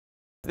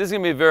This is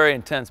going to be a very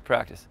intense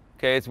practice.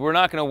 Okay, we're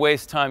not going to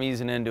waste time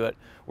easing into it.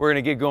 We're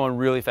going to get going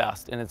really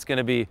fast, and it's going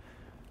to be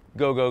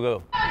go, go,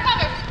 go.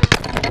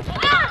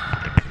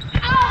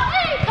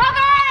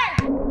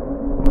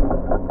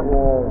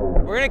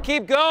 We're going to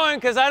keep going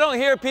because I don't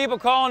hear people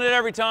calling it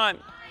every time.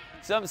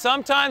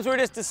 Sometimes we're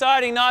just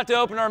deciding not to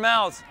open our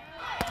mouths.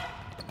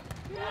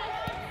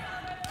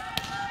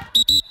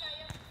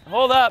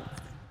 Hold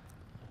up.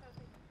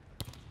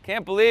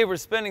 Can't believe we're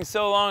spending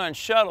so long on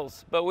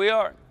shuttles, but we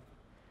are.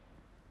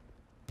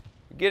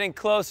 We're getting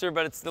closer,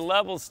 but the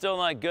level's still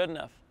not good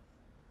enough.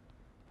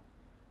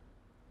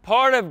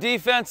 Part of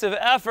defensive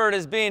effort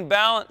is being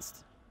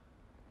balanced,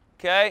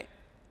 okay?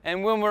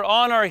 And when we're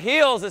on our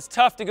heels, it's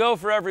tough to go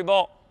for every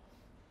ball.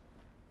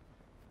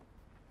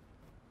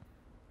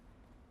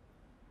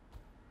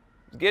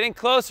 Getting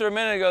closer a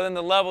minute ago, then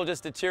the level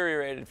just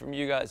deteriorated from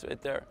you guys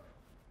right there.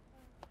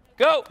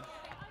 Go.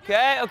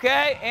 Okay,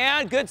 okay,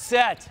 and good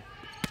set.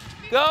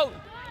 Go.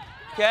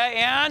 Okay,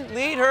 and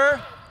lead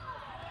her.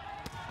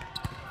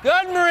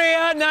 Good,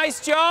 Maria.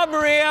 Nice job,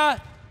 Maria.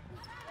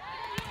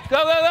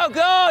 Go, go, go,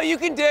 go. You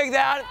can dig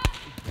that.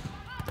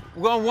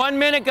 We're going 1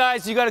 minute,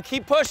 guys. You got to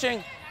keep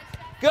pushing.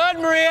 Good,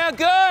 Maria.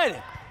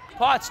 Good.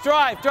 Potts,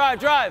 drive, drive,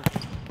 drive.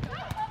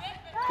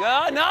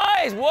 Good,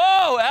 nice.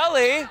 Whoa,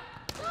 Ellie.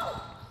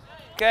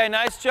 Okay,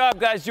 nice job,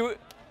 guys.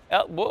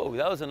 Whoa,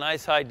 that was a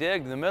nice high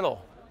dig in the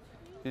middle.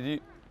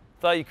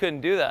 Thought you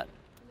couldn't do that.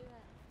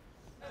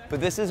 But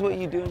this is what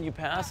you do when you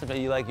pass it.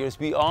 You just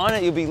be on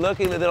it, you'll be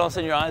looking, and then all of a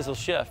sudden your eyes will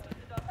shift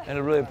at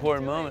a really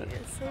important moment.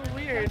 It's so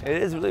weird.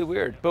 It is really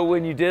weird. But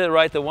when you did it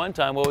right the one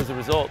time, what was the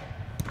result?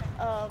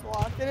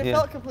 Blocked, and it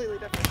felt completely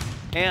different.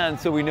 And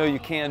so we know you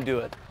can do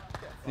it.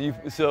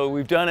 So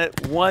we've done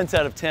it once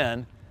out of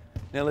 10.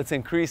 Now let's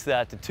increase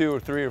that to 2 or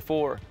 3 or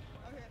 4.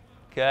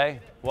 Okay?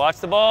 Watch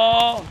the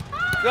ball.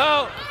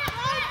 Go!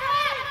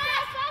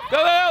 Go,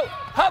 go, go!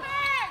 Hop!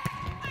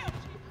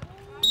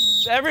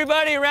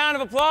 Everybody, a round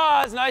of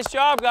applause. Nice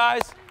job,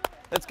 guys.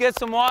 Let's get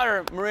some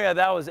water. Maria,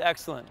 that was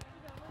excellent.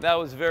 That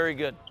was very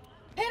good.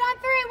 Hit on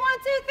 3, 1,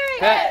 2,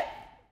 3. Hit.